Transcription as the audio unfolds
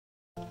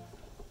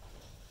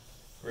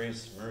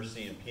Grace,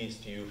 mercy, and peace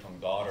to you from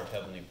God, our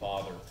Heavenly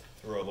Father,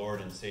 through our Lord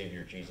and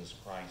Savior, Jesus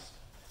Christ.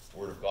 The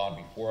Word of God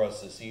before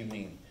us this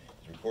evening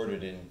is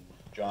recorded in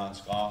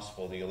John's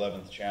Gospel, the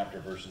 11th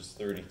chapter, verses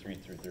 33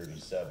 through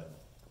 37.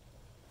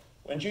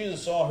 When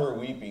Jesus saw her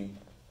weeping,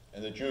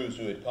 and the Jews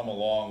who had come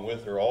along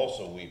with her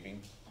also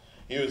weeping,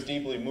 he was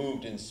deeply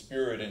moved in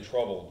spirit and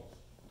troubled.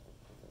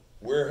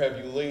 "Where have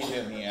you laid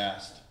him?" he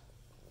asked.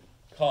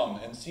 "Come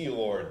and see,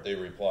 Lord," they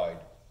replied.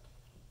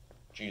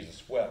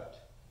 Jesus wept.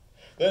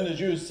 Then the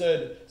Jews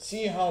said,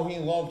 "See how he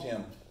loved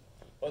him."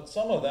 But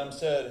some of them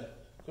said,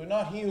 "Could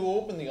not he who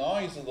opened the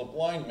eyes of the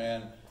blind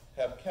man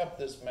have kept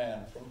this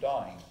man from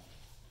dying?"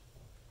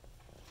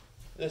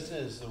 This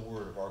is the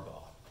word of our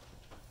God.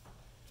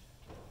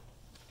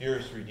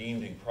 Dearest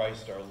redeemed in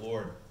Christ our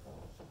Lord,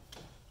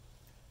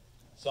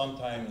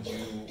 sometimes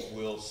you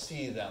will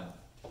see them,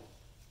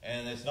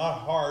 and it's not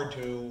hard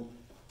to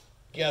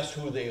guess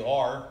who they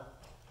are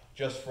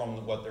just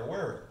from what they're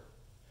wearing.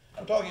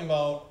 I'm talking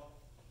about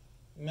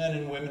men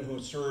and women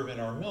who serve in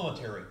our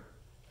military.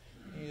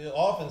 You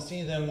often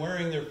see them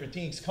wearing their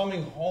fatigues,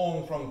 coming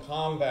home from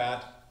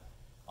combat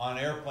on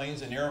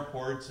airplanes and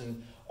airports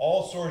and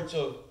all sorts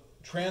of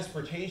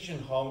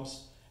transportation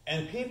hubs,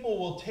 and people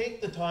will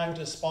take the time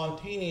to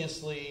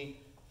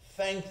spontaneously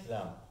thank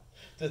them,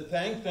 to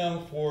thank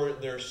them for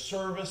their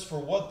service, for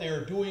what they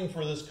are doing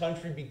for this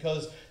country,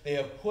 because they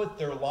have put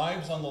their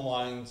lives on the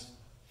lines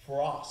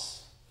for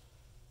us.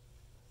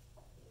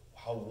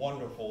 How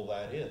wonderful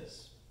that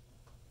is.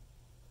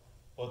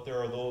 But there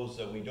are those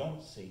that we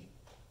don't see.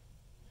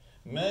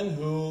 Men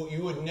who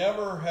you would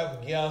never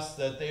have guessed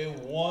that they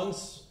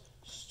once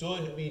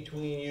stood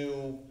between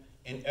you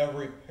in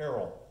every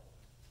peril.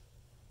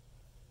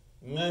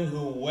 Men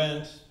who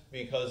went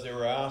because they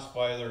were asked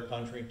by their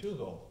country to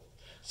go.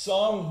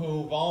 Some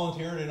who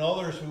volunteered and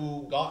others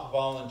who got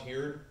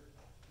volunteered,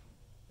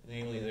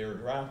 namely they were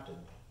drafted.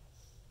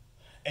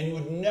 And you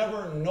would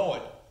never know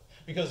it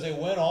because they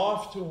went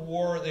off to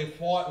war, they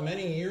fought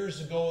many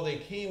years ago, they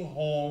came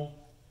home,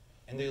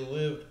 and they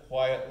lived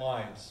quiet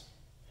lives.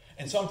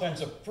 And sometimes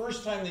the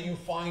first time that you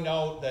find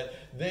out that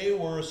they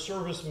were a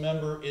service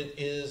member, it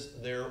is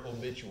their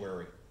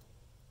obituary,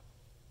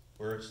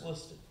 where it's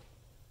listed.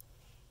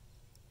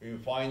 You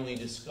finally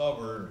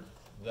discovered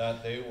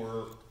that they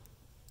were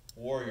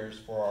warriors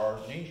for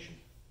our nation.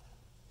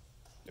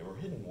 They were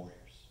hidden warriors.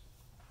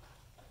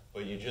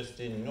 But you just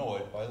didn't know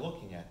it by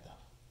looking at them.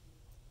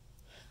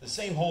 The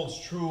same holds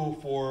true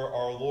for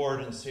our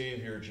Lord and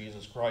Savior,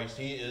 Jesus Christ.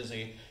 He is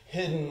a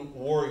hidden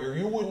warrior.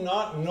 You would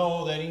not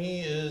know that he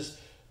is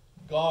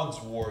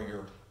God's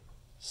warrior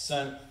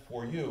sent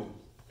for you.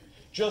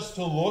 Just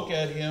to look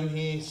at him,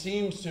 he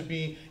seems to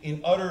be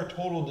in utter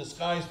total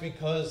disguise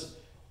because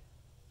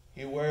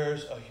he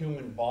wears a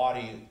human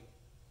body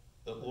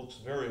that looks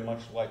very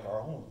much like our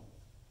own.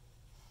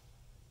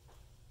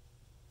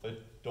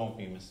 But don't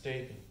be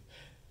mistaken.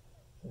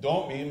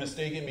 Don't be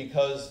mistaken,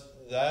 because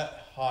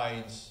that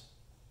hides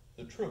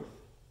the truth.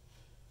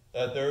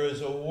 That there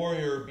is a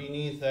warrior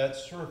beneath that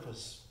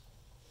surface.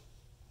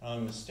 An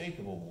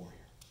unmistakable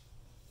warrior.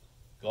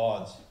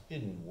 God's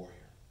hidden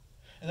warrior.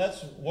 And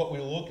that's what we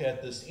look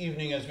at this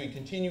evening as we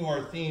continue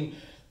our theme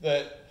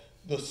that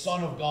the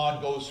Son of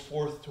God goes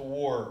forth to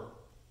war.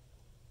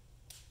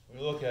 We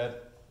look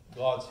at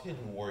God's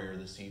hidden warrior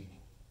this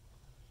evening,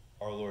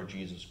 our Lord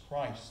Jesus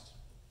Christ.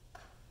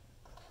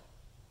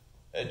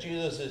 That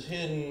Jesus is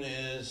hidden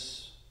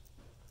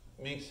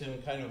makes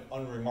him kind of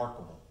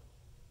unremarkable.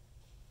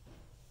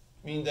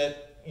 I mean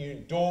that you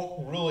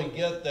don't really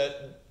get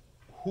that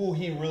who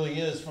he really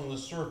is from the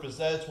surface.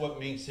 That's what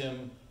makes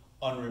him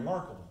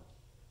unremarkable.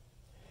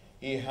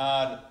 He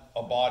had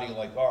a body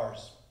like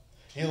ours.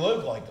 He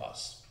lived like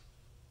us.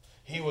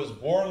 He was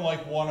born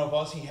like one of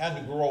us. He had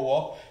to grow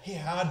up. He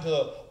had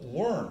to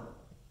learn.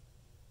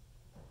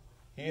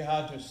 He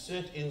had to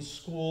sit in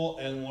school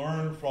and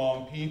learn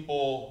from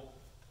people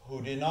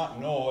who did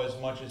not know as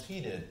much as he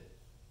did,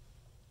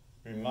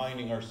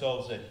 reminding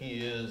ourselves that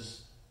he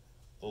is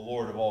the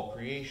Lord of all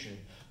creation,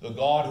 the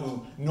God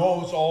who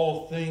knows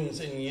all things,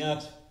 and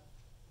yet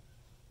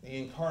the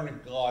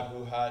incarnate God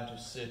who had to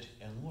sit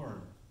and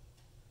learn.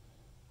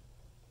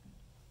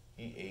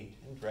 He ate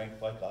and drank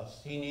like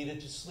us. He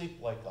needed to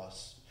sleep like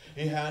us.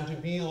 He had to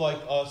be like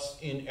us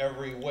in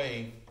every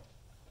way.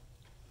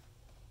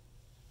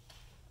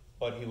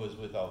 But he was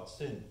without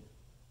sin.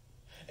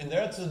 And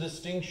that's a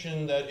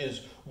distinction that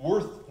is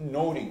worth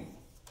noting.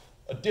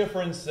 A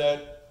difference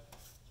that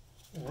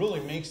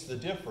really makes the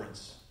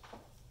difference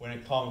when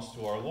it comes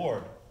to our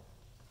Lord.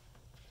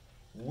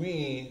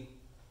 We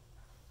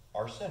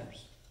are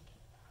sinners.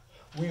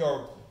 We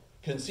are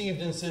conceived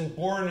in sin,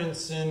 born in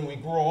sin, we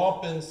grow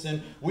up in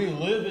sin, we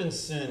live in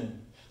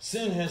sin.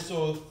 Sin has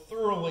so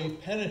thoroughly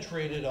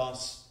penetrated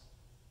us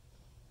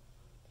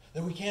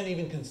that we can't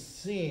even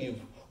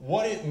conceive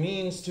what it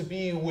means to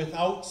be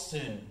without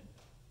sin.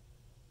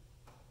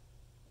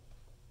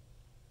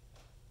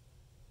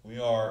 We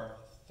are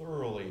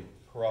thoroughly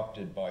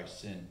corrupted by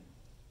sin.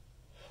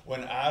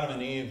 When Adam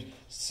and Eve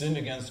sinned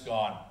against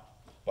God,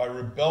 by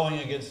rebelling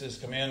against his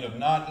command of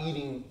not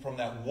eating from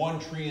that one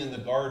tree in the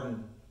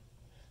garden,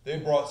 they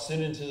brought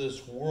sin into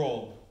this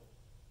world.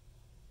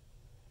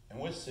 And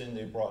with sin,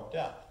 they brought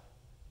death.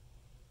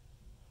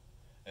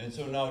 And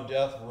so now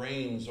death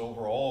reigns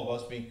over all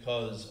of us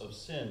because of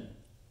sin.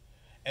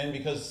 And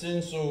because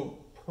sin so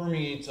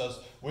permeates us,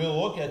 we'll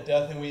look at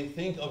death and we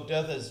think of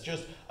death as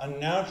just a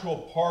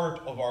natural part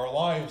of our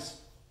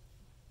lives,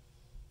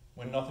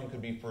 when nothing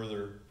could be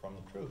further from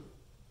the truth.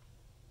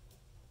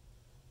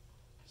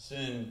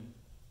 Sin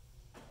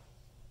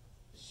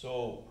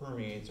so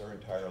permeates our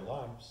entire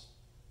lives.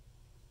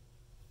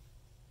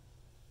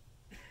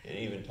 It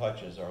even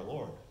touches our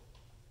Lord.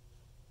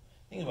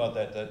 Think about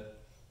that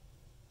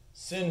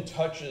sin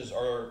touches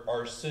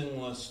our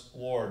sinless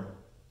Lord.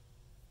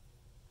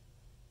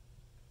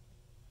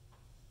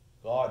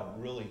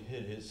 God really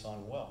hid his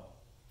Son well,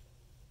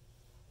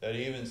 that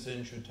even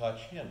sin should touch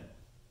him.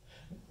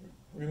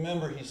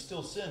 Remember, he's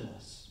still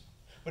sinless,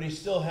 but he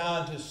still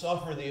had to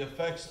suffer the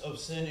effects of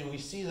sin, and we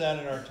see that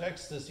in our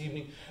text this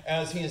evening.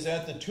 As he is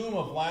at the tomb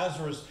of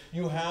Lazarus,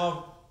 you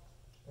have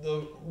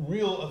the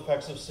real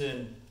effects of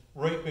sin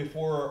right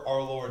before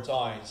our Lord's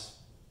eyes.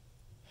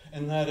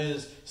 And that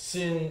is,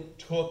 sin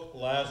took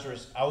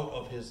Lazarus out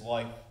of his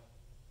life.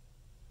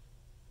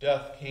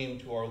 Death came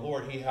to our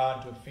Lord. He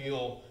had to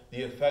feel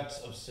the effects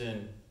of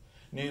sin.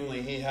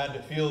 Namely, he had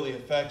to feel the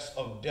effects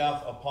of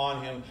death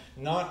upon him,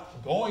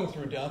 not going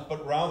through death,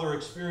 but rather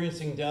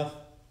experiencing death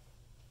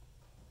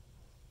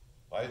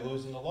by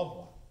losing a loved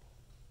one.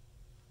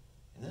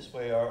 In this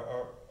way,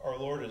 our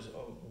Lord is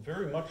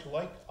very much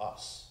like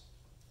us.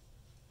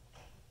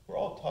 We're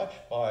all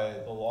touched by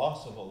the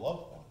loss of a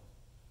loved one.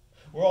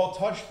 We're all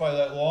touched by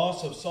that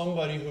loss of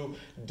somebody who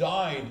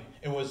died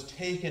and was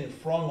taken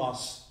from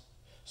us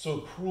so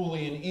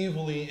cruelly and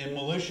evilly and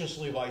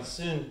maliciously by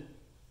sin.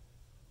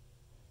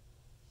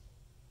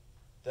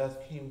 Death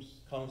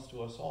comes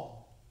to us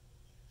all.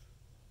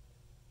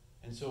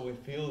 And so we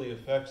feel the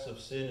effects of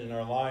sin in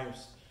our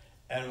lives,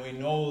 and we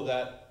know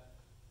that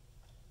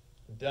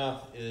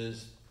death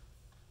is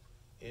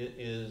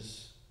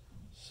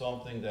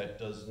something that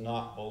does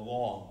not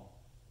belong.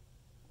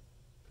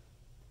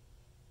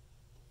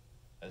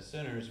 As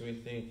sinners, we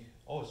think,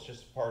 oh, it's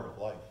just part of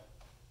life.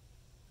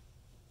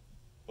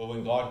 But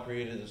when God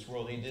created this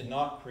world, he did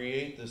not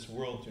create this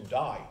world to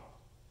die.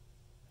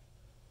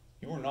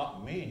 You were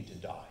not made to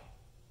die.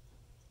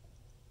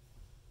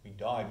 We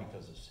die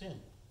because of sin.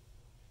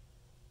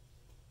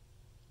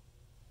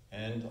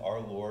 And our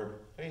Lord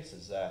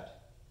faces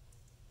that.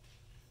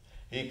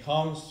 He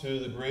comes to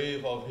the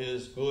grave of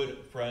his good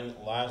friend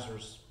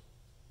Lazarus.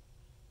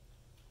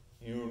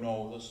 You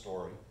know the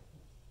story.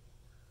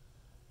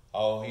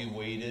 How he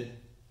waited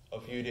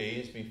a few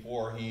days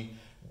before he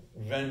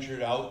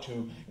ventured out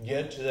to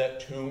get to that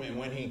tomb. And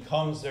when he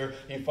comes there,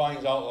 he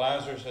finds out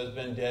Lazarus has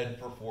been dead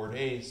for 4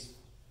 days.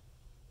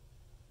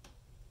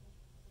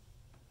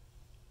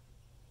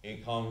 He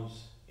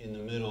comes in the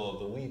middle of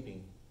the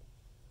weeping.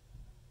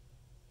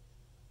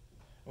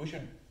 We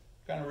should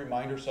kind of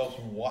remind ourselves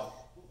of what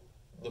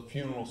the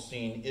funeral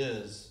scene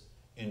is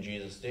in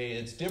Jesus' day.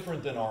 It's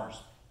different than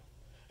ours.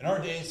 In our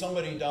day,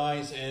 somebody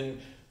dies and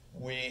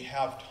we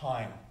have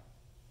time,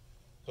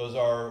 because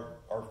our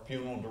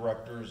funeral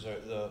directors,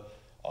 the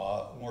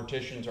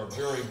morticians, are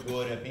very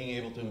good at being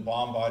able to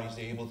embalm bodies,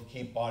 they're able to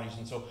keep bodies,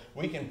 and so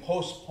we can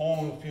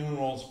postpone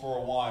funerals for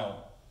a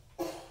while.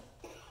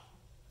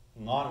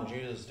 Not in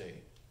Jesus' day.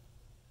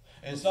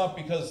 And it's not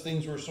because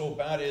things were so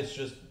bad, it's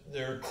just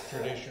their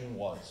tradition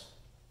was.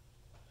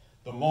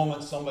 The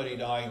moment somebody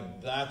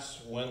died,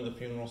 that's when the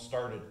funeral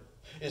started.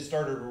 It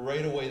started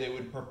right away. They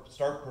would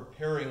start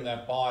preparing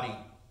that body,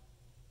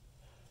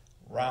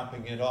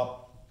 wrapping it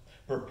up,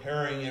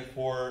 preparing it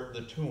for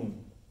the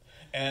tomb.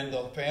 And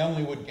the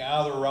family would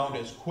gather around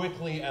as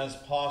quickly as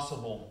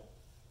possible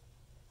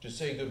to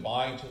say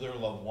goodbye to their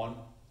loved one,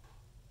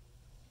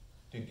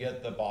 to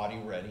get the body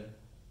ready.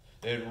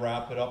 They'd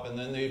wrap it up, and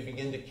then they'd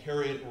begin to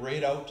carry it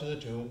right out to the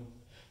tomb,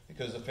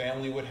 because the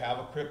family would have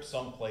a crypt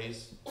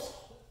someplace.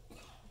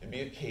 It'd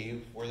be a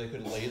cave where they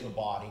could lay the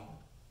body.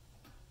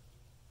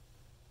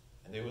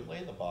 And they would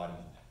lay the body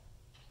in there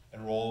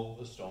and roll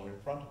the stone in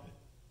front of it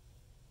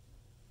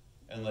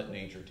and let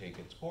nature take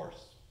its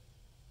course.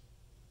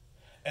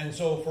 And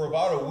so for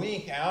about a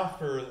week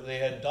after they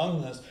had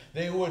done this,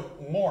 they would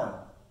mourn.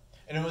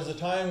 And it was a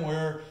time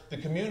where the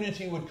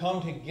community would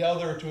come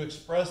together to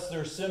express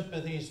their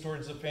sympathies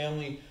towards the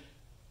family,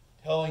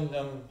 telling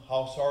them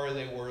how sorry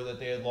they were that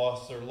they had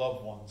lost their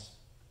loved ones.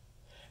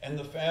 And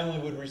the family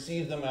would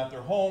receive them at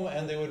their home,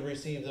 and they would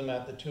receive them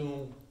at the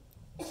tomb.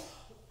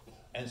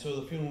 And so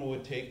the funeral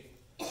would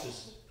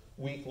this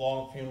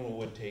week-long funeral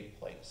would take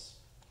place.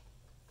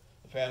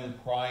 The family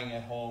crying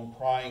at home,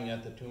 crying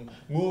at the tomb,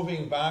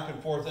 moving back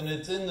and forth. And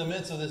it's in the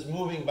midst of this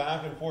moving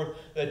back and forth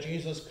that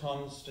Jesus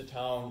comes to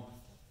town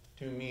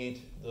to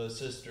meet the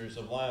sisters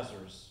of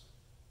Lazarus,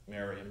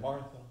 Mary and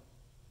Martha.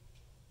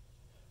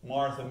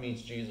 Martha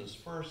meets Jesus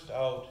first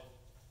out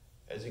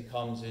as he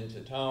comes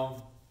into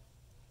town,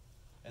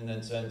 and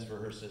then sends for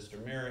her sister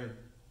Mary.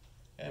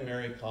 And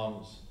Mary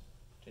comes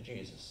to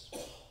Jesus.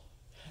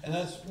 And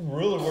that's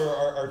really where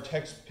our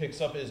text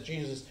picks up, is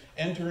Jesus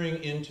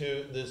entering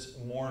into this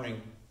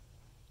mourning.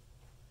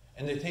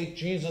 And they take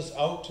Jesus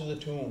out to the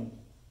tomb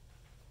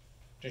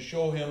to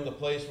show him the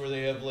place where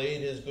they have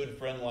laid his good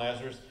friend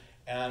Lazarus.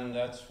 And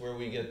that's where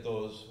we get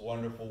those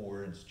wonderful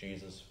words,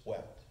 Jesus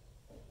wept.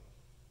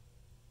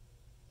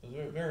 It's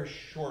a very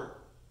short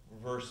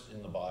verse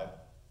in the Bible.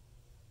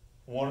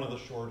 One of the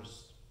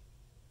shortest.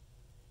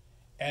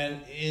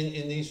 And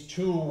in these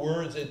two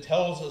words, it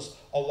tells us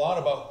a lot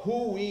about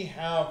who we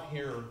have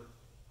here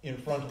in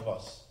front of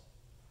us.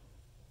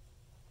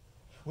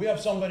 We have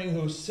somebody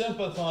who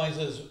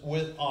sympathizes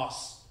with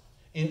us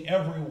in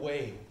every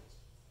way.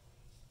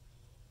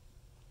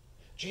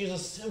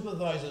 Jesus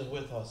sympathizes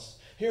with us.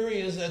 Here he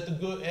is at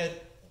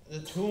the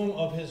tomb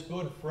of his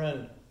good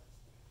friend,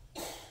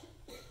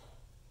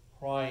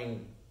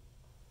 crying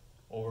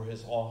over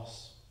his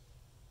loss,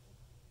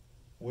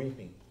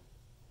 weeping.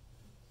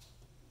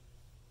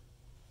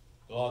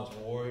 God's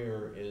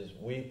warrior is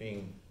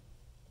weeping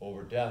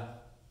over death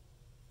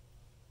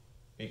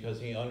because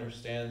he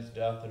understands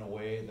death in a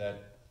way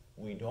that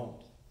we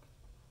don't.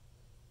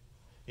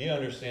 He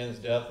understands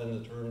death in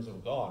the terms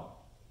of God.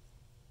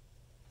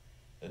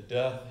 That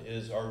death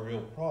is our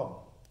real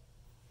problem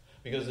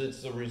because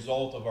it's the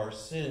result of our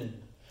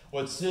sin.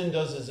 What sin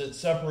does is it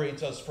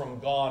separates us from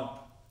God,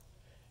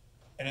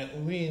 and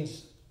it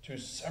leads to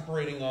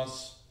separating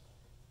us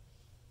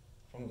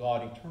from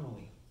God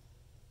eternally.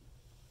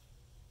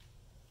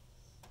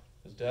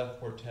 Because death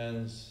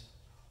portends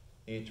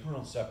the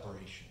eternal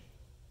separation.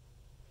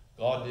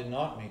 God did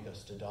not make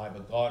us to die,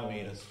 but God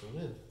made us to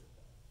live.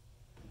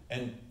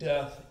 And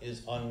death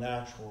is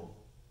unnatural.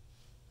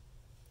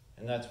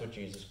 And that's what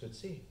Jesus could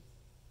see.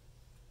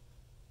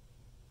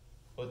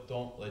 But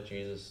don't let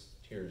Jesus'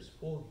 tears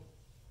fool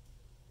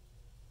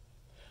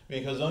you.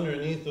 Because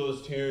underneath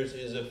those tears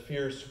is a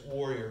fierce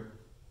warrior.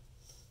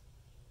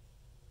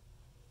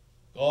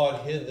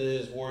 God hid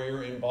his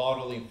warrior in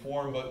bodily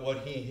form, but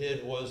what he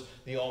hid was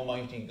the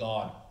Almighty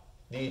God,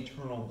 the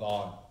eternal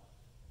God,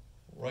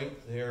 right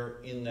there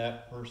in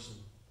that person.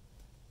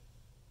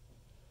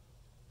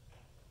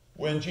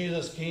 When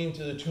Jesus came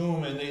to the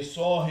tomb and they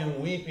saw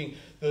him weeping,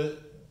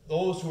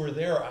 those who were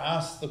there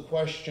asked the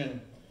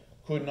question,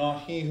 could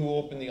not he who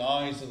opened the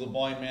eyes of the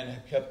blind man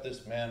have kept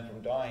this man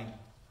from dying?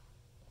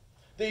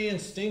 They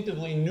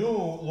instinctively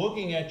knew,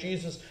 looking at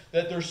Jesus,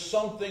 that there's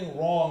something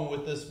wrong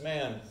with this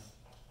man.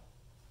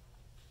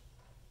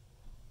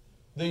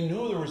 They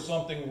knew there was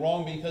something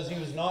wrong because he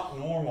was not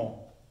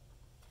normal.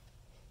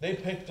 They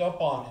picked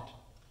up on it.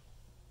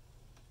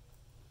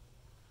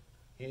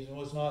 He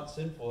was not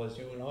sinful as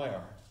you and I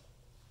are.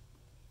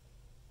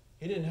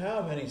 He didn't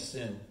have any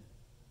sin.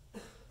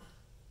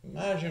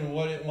 Imagine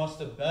what it must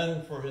have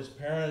been for his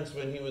parents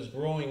when he was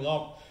growing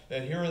up,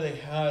 that here they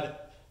had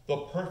the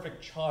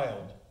perfect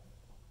child.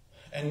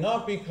 And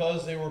not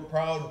because they were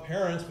proud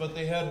parents, but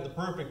they had the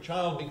perfect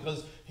child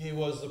because he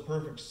was the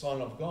perfect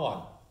Son of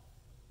God.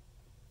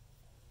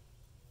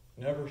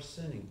 Never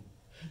sinning,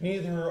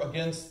 neither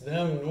against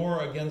them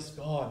nor against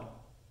God.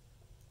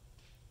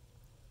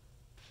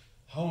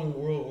 How in the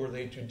world were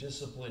they to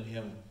discipline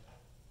him?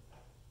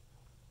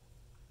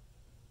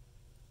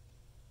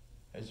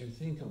 As you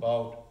think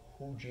about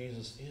who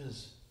Jesus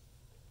is,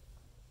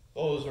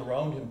 those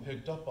around him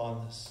picked up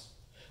on this.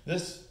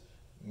 This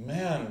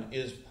man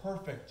is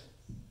perfect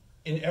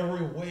in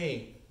every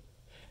way.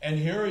 And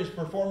here he's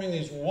performing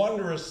these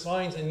wondrous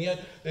signs, and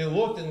yet they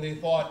looked and they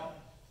thought,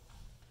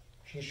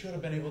 he should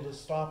have been able to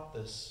stop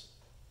this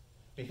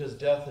because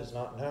death is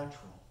not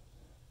natural.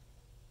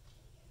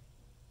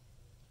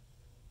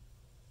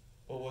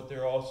 But what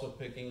they're also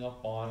picking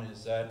up on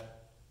is that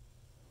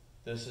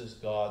this is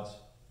God's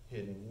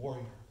hidden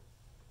warrior.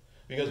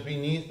 Because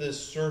beneath this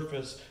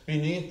surface,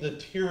 beneath the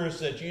tears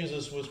that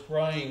Jesus was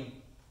crying,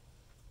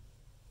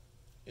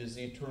 is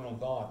the eternal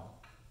God.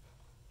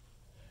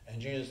 And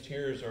Jesus'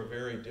 tears are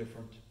very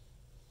different.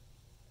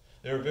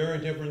 They're very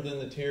different than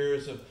the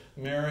tears of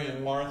Mary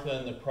and Martha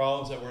and the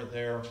crowds that were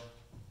there.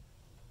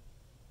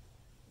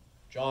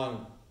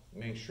 John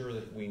makes sure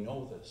that we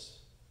know this.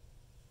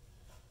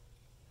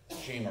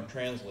 Shame our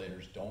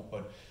translators don't,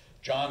 but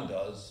John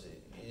does.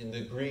 In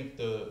the Greek,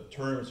 the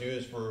terms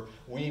used for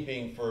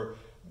weeping for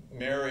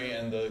Mary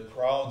and the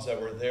crowds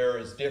that were there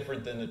is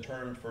different than the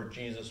term for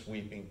Jesus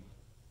weeping.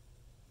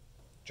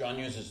 John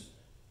uses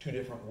two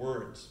different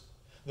words.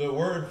 The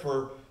word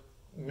for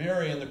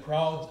Mary and the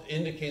crowds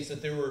indicates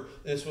that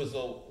this was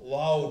a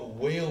loud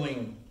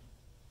wailing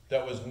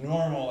that was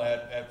normal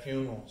at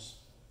funerals.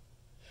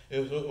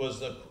 It was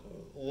the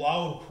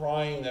loud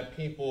crying that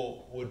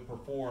people would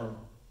perform.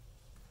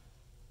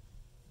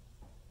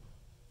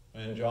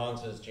 When John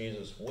says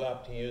Jesus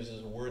wept, he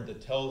uses a word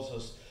that tells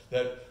us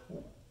that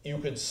you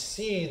could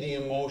see the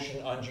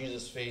emotion on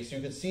Jesus' face.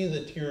 You could see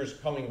the tears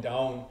coming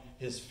down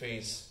his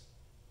face.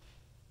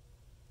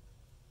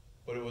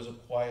 But it was a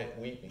quiet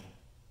weeping.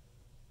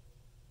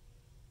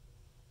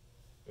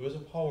 It was a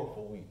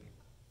powerful weeping.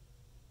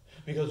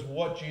 Because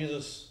what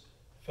Jesus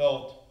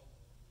felt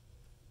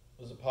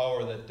was the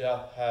power that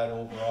death had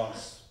over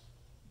us.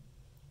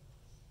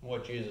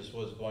 What Jesus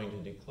was going to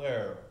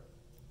declare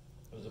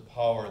was the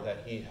power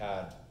that he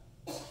had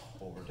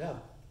over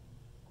death.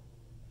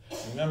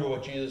 Remember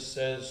what Jesus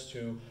says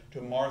to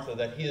Martha,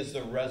 that he is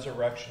the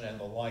resurrection and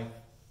the life.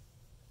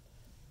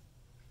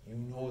 You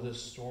know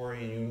this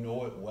story and you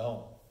know it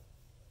well.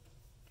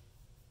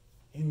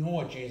 You know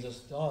what Jesus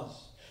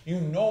does.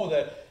 You know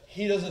that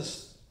he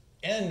doesn't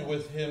end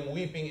with him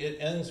weeping. It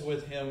ends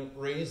with him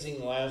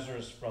raising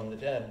Lazarus from the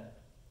dead.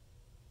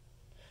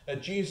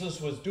 That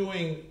Jesus was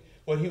doing,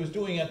 what he was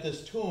doing at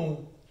this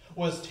tomb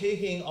was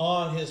taking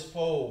on his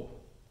foe.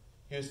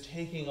 He was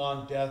taking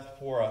on death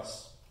for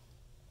us.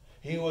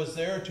 He was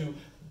there to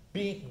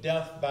beat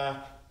death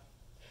back,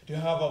 to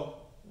have a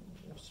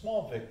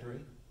small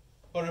victory,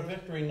 but a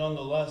victory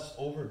nonetheless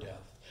over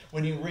death.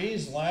 When he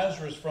raised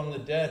Lazarus from the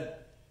dead,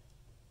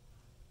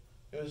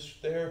 it was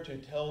there to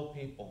tell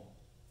people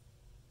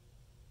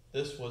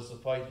this was the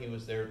fight he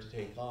was there to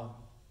take on.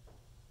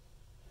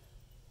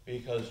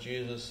 Because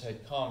Jesus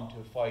had come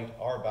to fight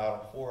our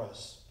battle for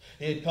us.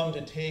 He had come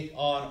to take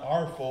on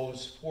our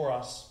foes for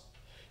us.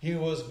 He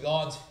was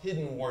God's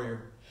hidden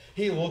warrior.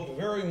 He looked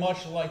very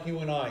much like you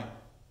and I.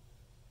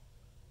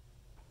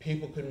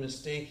 People could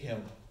mistake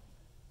him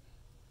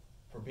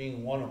for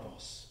being one of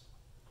us.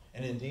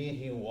 And indeed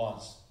he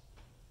was.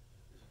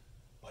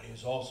 But he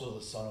was also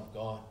the Son of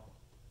God.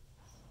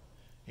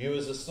 He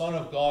was the Son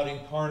of God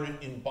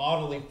incarnate in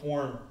bodily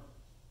form,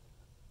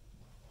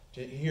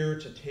 here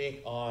to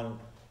take on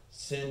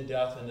sin,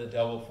 death, and the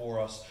devil for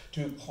us,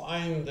 to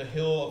climb the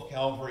hill of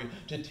Calvary,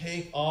 to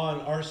take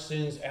on our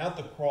sins at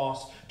the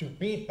cross, to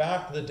beat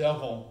back the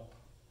devil,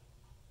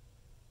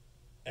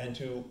 and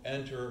to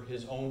enter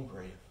his own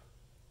grave,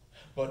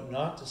 but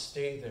not to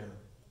stay there.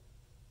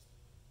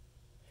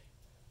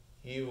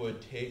 He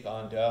would take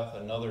on death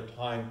another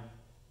time,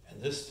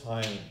 and this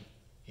time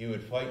he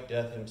would fight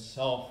death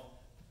himself,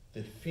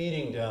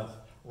 defeating death,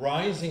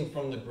 rising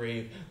from the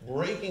grave,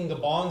 breaking the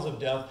bonds of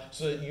death,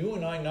 so that you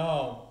and I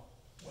now,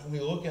 when we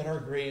look at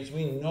our graves,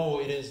 we know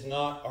it is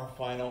not our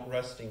final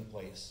resting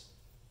place.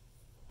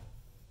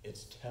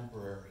 It's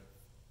temporary.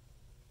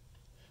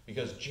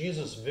 Because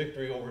Jesus'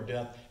 victory over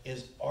death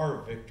is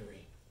our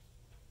victory.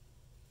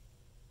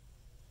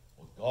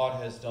 What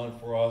God has done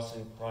for us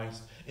in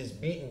Christ is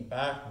beaten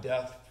back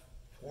death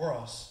for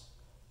us,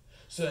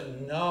 so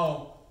that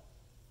now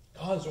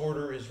God's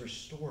order is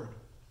restored.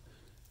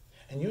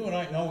 And you and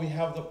I know we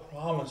have the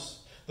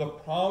promise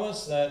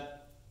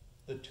that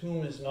the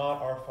tomb is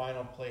not our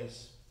final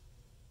place.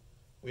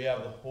 We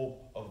have the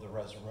hope of the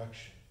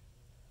resurrection.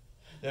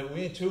 That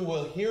we too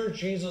will hear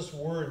Jesus'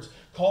 words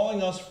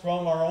calling us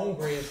from our own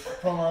graves,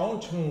 from our own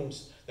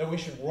tombs, that we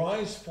should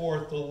rise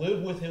forth to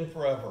live with him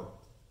forever.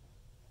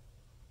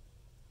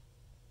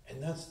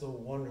 And that's the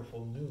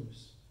wonderful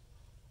news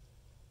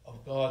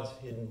of God's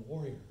hidden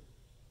warrior.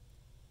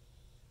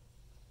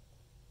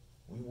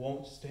 We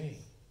won't stay.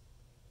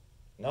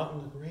 Not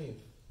in the grave.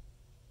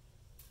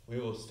 We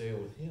will stay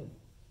with him.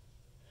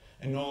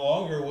 And no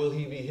longer will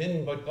he be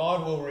hidden, but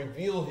God will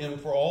reveal him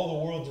for all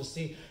the world to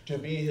see, to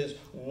be his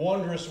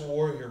wondrous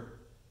warrior,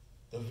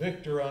 the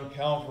victor on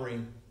Calvary,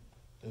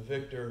 the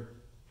victor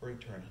for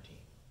eternity.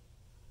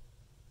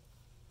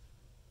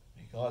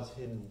 May God's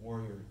hidden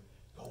warrior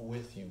go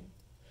with you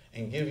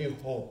and give you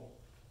hope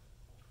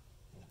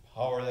and the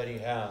power that he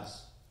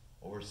has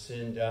over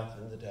sin, death,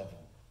 and the devil,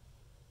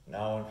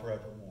 now and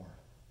forevermore.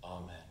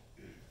 Amen.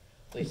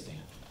 Please stand.